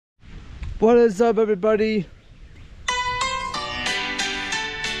What is up, everybody?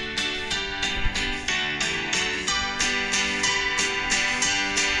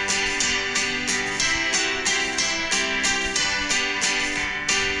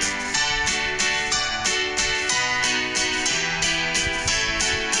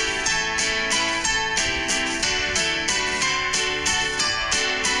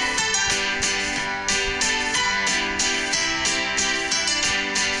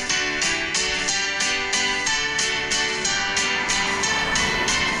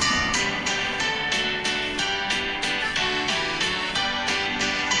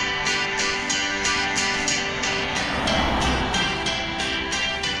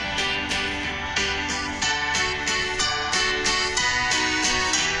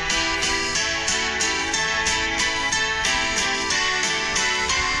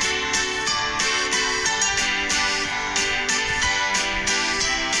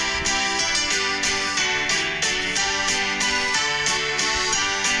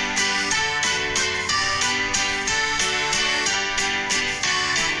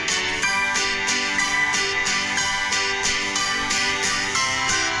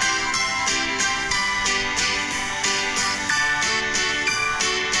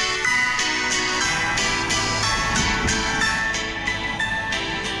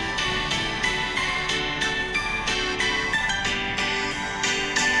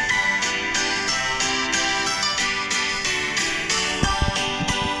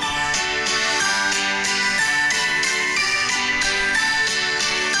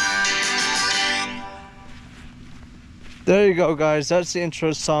 There you go, guys. That's the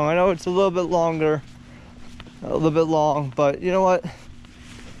intro song. I know it's a little bit longer, a little bit long, but you know what?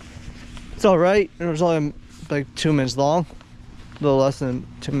 It's all right. It was only like 2 minutes long, a little less than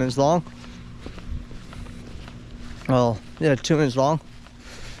 2 minutes long. Well, yeah, 2 minutes long.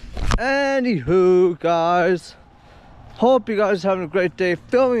 Anywho, guys, hope you guys are having a great day.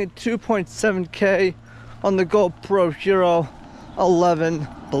 Filming at 2.7K on the GoPro Hero 11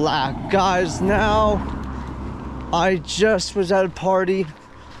 Black. Guys, now I just was at a party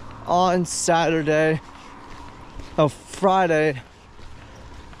on Friday,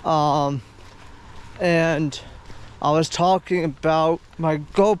 and I was talking about my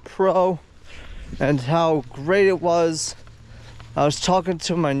GoPro and how great it was. I was talking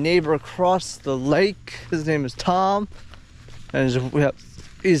to my neighbor across the lake. His name is Tom, and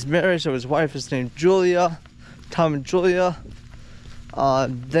he's married, so his wife is named Julia. Tom and Julia.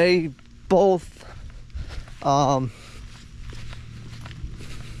 They both had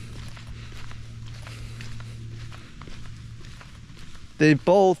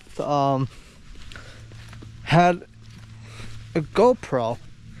a GoPro,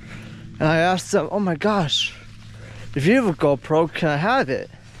 and I asked them, oh my gosh, if you have a GoPro, can I have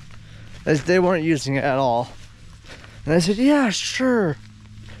it? As they weren't using it at all. And I said, yeah, sure,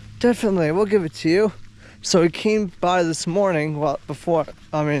 definitely, we'll give it to you. So he came by this morning,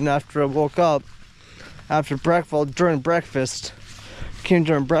 after I woke up, during breakfast,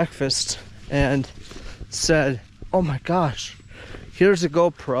 and said, oh my gosh, here's a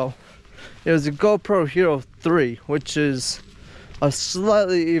GoPro. It was a GoPro Hero 3, which is a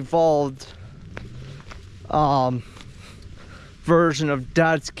slightly evolved version of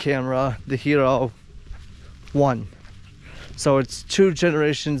Dad's camera, the Hero 1. So it's 2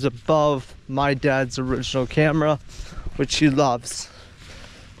 generations above my dad's original camera, which he loves.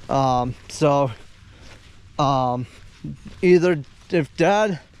 Either if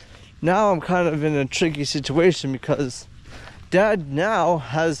Dad, now I'm kind of in a tricky situation because Dad now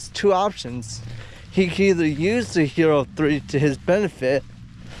has 2 options. He can either use the Hero 3 to his benefit,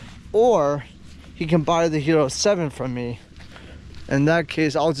 or he can buy the Hero 7 from me. In that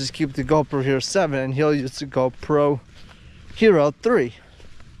case, I'll just keep the GoPro Hero 7 and he'll use the GoPro Hero 3.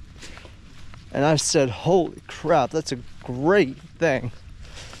 And I said, holy crap, that's a great thing.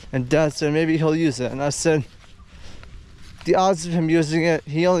 And Dad said maybe he'll use it, and I said the odds of him using it,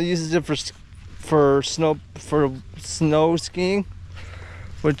 he only uses it for snow skiing,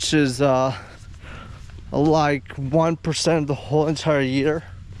 which is like 1% of the whole entire year.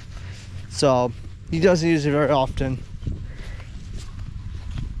 So he doesn't use it very often,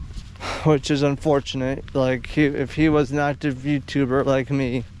 which is unfortunate. Like if he was an active YouTuber like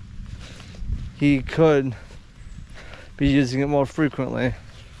me, he could be using it more frequently.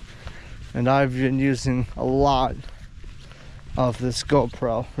 And I've been using a lot of this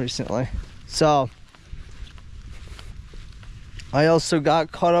GoPro recently. So I also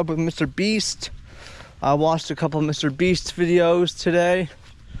got caught up with Mr. Beast. I watched a couple of Mr. Beast videos today,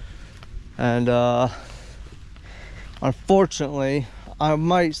 and unfortunately I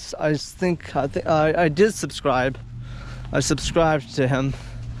did subscribe. I subscribed to him.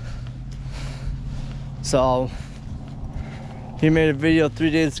 So he made a video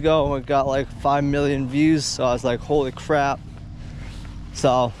 3 days ago and it got like 5 million views. So I was like, holy crap.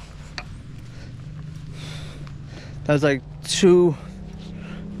 So that was like 2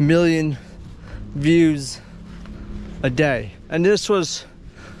 million views a day. And this was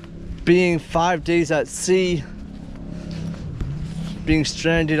being 5 days at sea, being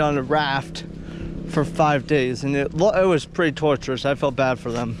stranded on a raft for 5 days, and it was pretty torturous. I felt bad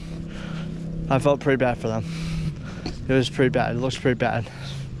for them. I felt pretty bad for them. It was pretty bad. It looks pretty bad.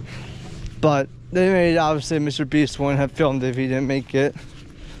 But they made, obviously, Mr. Beast wouldn't have filmed if he didn't make it.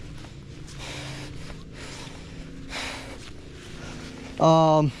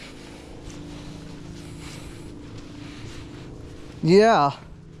 Yeah.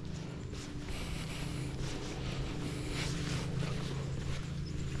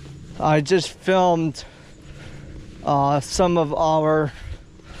 I just filmed some of our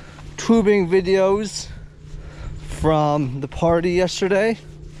tubing videos from the party yesterday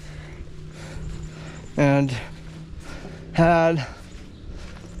and had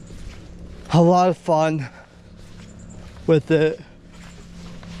a lot of fun with it.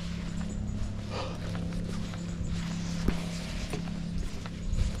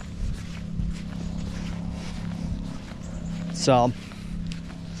 So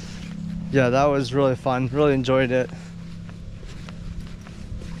yeah, that was really fun. Really enjoyed it.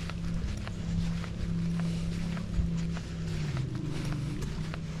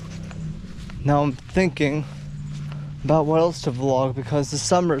 Now I'm thinking about what else to vlog because the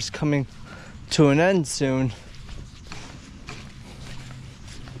summer is coming to an end soon.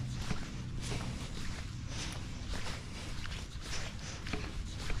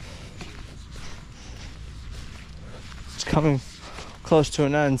 It's coming close to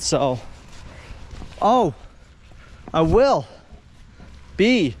an end, so I will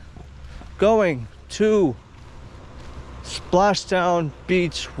be going to Splashdown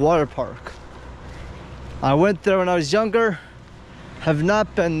Beach Water Park. I went there when I was younger, have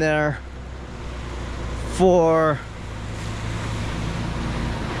not been there for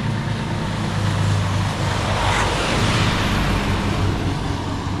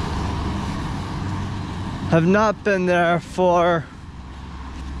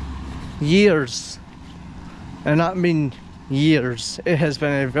years. And I mean years. It has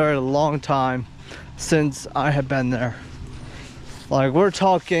been a very long time since I have been there. Like, we're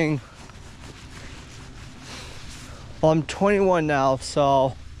talking, well, I'm 21 now,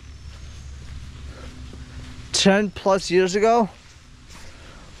 so 10 plus years ago,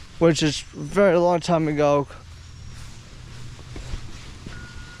 which is a very long time ago.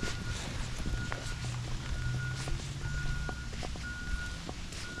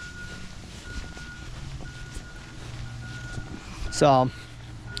 So,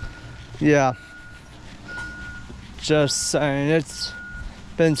 yeah, just saying, it's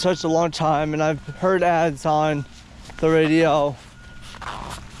been such a long time, and I've heard ads on the radio.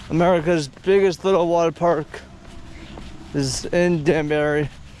 America's biggest little water park is in Danbury.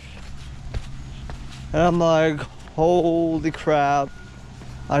 And I'm like, holy crap,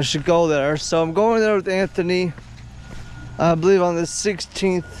 I should go there. So I'm going there with Anthony, I believe on the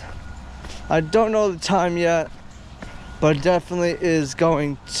 16th. I don't know the time yet, but it definitely is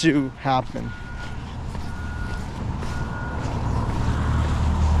going to happen.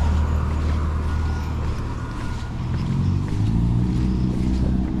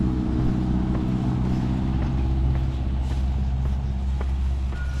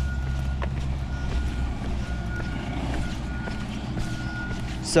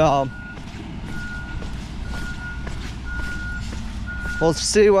 So we'll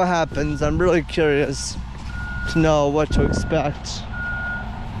see what happens. I'm really curious to know what to expect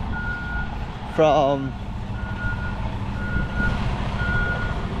from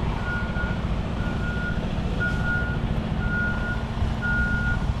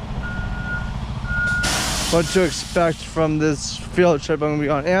this field trip I'm gonna be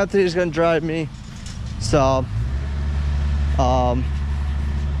on. Anthony's gonna drive me, so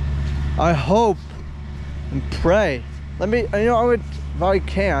I hope and pray. Let me, you know, if I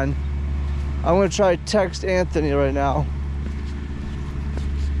can, I'm gonna try to text Anthony right now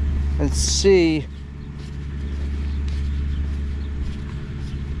and see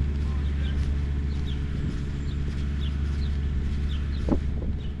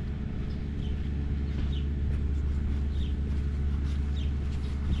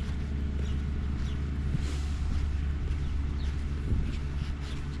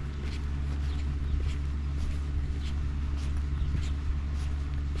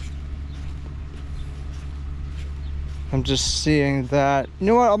I'm just seeing that. You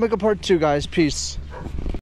know what? I'll make a part 2, guys. Peace.